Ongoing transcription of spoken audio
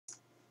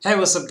Hey,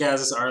 what's up,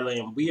 guys? It's Arlen,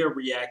 and we are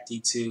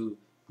reacting to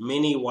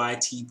mini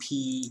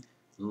YTP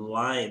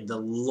Lion, the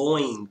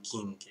Loin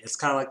King. It's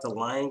kind of like the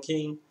Lion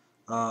King.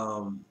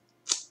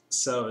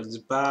 So it's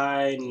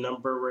by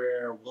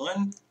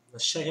Numberer1.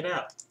 Let's check it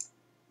out.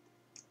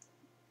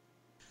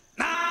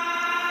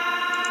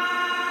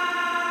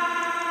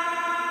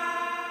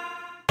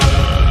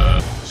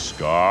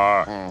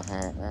 Scar.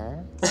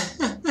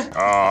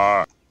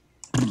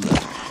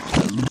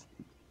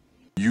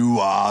 You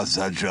are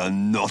such a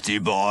naughty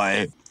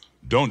boy.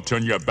 Don't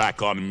turn your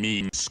back on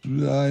me.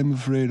 I'm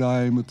afraid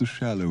I'm at the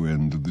shallow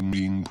end of the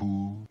swimming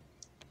pool.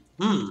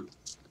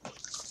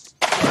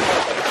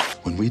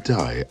 When we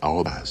die,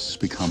 our ass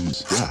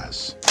becomes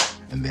grass,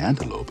 and the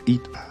antelope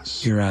eat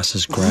ass. Your ass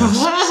is grass,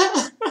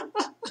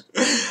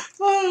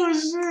 Oh,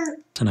 shit.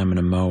 and I'm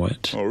gonna mow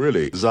it. Oh,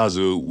 really?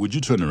 Zazu, would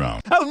you turn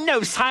around? Oh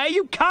no, sire,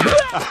 you can't!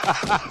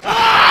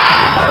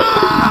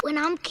 When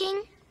I'm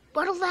king,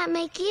 what'll that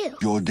make you?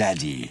 Your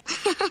daddy.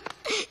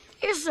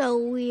 You're so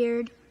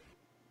weird.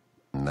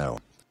 No.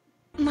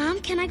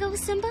 Mom, can I go with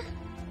Simba?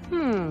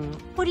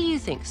 What do you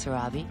think,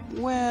 Sarabi?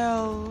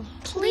 Well,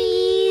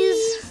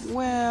 Please.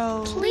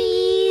 well,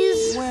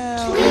 Please.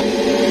 well.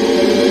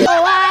 Please.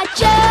 Oh, I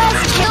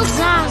just killed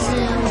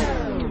Zazu.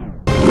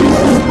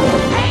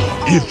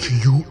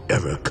 If you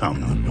ever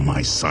come,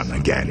 my son,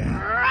 again.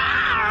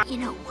 You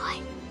know what?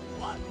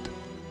 What?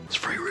 It's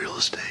free real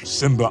estate.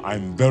 Simba,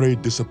 I'm very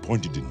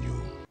disappointed in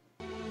you.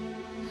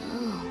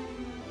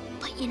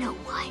 But you know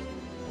what?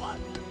 What?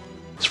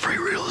 It's free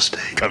real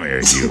estate. Come here,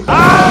 you.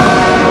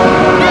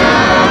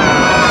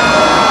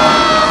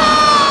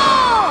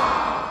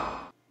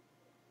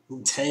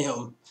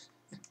 Damn.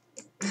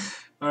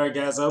 Alright,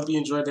 guys. I hope you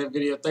enjoyed that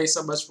video. Thanks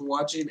so much for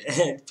watching,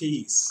 and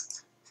peace.